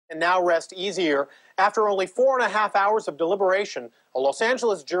And now rest easier. After only 4.5 hours of deliberation, a Los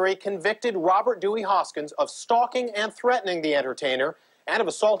Angeles jury convicted Robert Dewey Hoskins of stalking and threatening the entertainer and of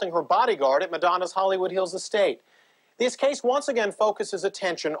assaulting her bodyguard at Madonna's Hollywood Hills estate. This case once again focuses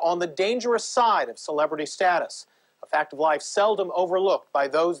attention on the dangerous side of celebrity status, a fact of life seldom overlooked by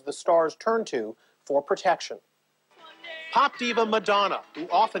those the stars turn to for protection. Pop diva Madonna, who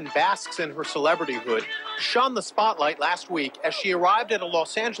often basks in her celebrityhood, shone the spotlight last week as she arrived at a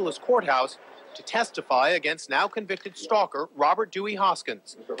Los Angeles courthouse to testify against now convicted stalker Robert Dewey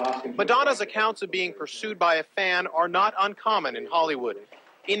Hoskins. Madonna's accounts of being pursued by a fan are not uncommon in Hollywood.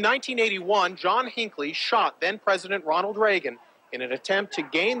 In 1981, John Hinckley shot then-President Ronald Reagan in an attempt to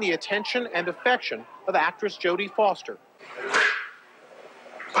gain the attention and affection of actress Jodie Foster.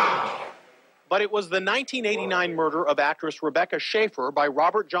 But it was the 1989 murder of actress Rebecca Schaeffer by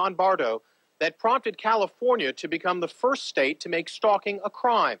Robert John Bardo that prompted California to become the first state to make stalking a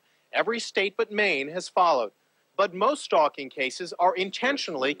crime. Every state but Maine has followed. But most stalking cases are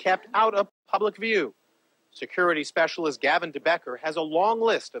intentionally kept out of public view. Security specialist Gavin DeBecker has a long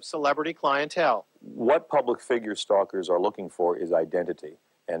list of celebrity clientele. What public figure stalkers are looking for is identity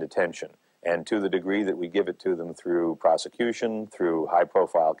and attention. And to the degree that we give it to them through prosecution, through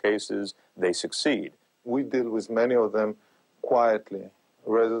high-profile cases, they succeed. We deal with many of them quietly,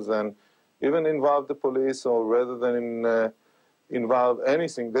 rather than even involve the police or rather than involve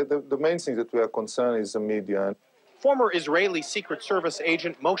anything. The main thing that we are concerned is the media. Former Israeli Secret Service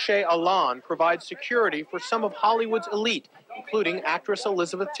agent Moshe Alon provides security for some of Hollywood's elite, including actress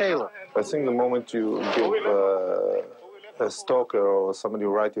Elizabeth Taylor. I think the moment you give a stalker or somebody who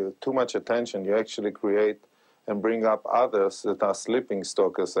writes you too much attention, you actually create and bring up others that are sleeping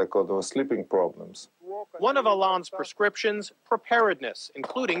stalkers. I call them sleeping problems. One of Alon's prescriptions, preparedness,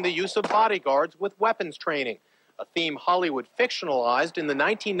 including the use of bodyguards with weapons training, a theme Hollywood fictionalized in the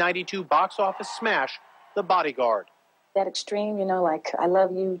 1992 box office smash, The Bodyguard. That extreme, like I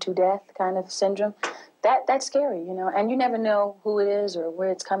love you to death kind of syndrome, that's scary, and you never know who it is or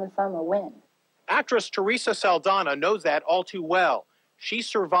where it's coming from or when. Actress Teresa Saldana knows that all too well. She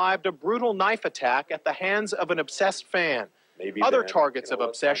survived a brutal knife attack at the hands of an obsessed fan. Other targets of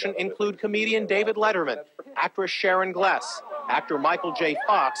obsession include comedian David Letterman, actress Sharon Gless, actor Michael J.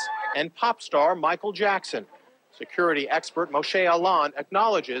 Fox, and pop star Michael Jackson. Security expert Moshe Alon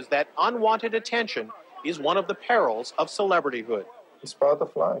acknowledges that unwanted attention is one of the perils of celebrityhood. It's part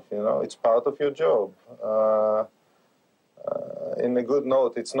of life, it's part of your job. In a good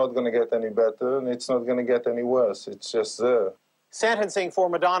note, it's not going to get any better and it's not going to get any worse. It's just there. Sentencing for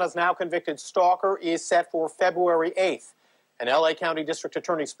Madonna's now convicted stalker is set for February 8th. An L.A. County District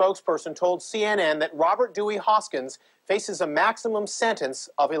Attorney spokesperson told CNN that Robert Dewey Hoskins faces a maximum sentence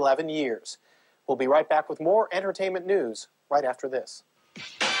of 11 years. We'll be right back with more entertainment news right after this.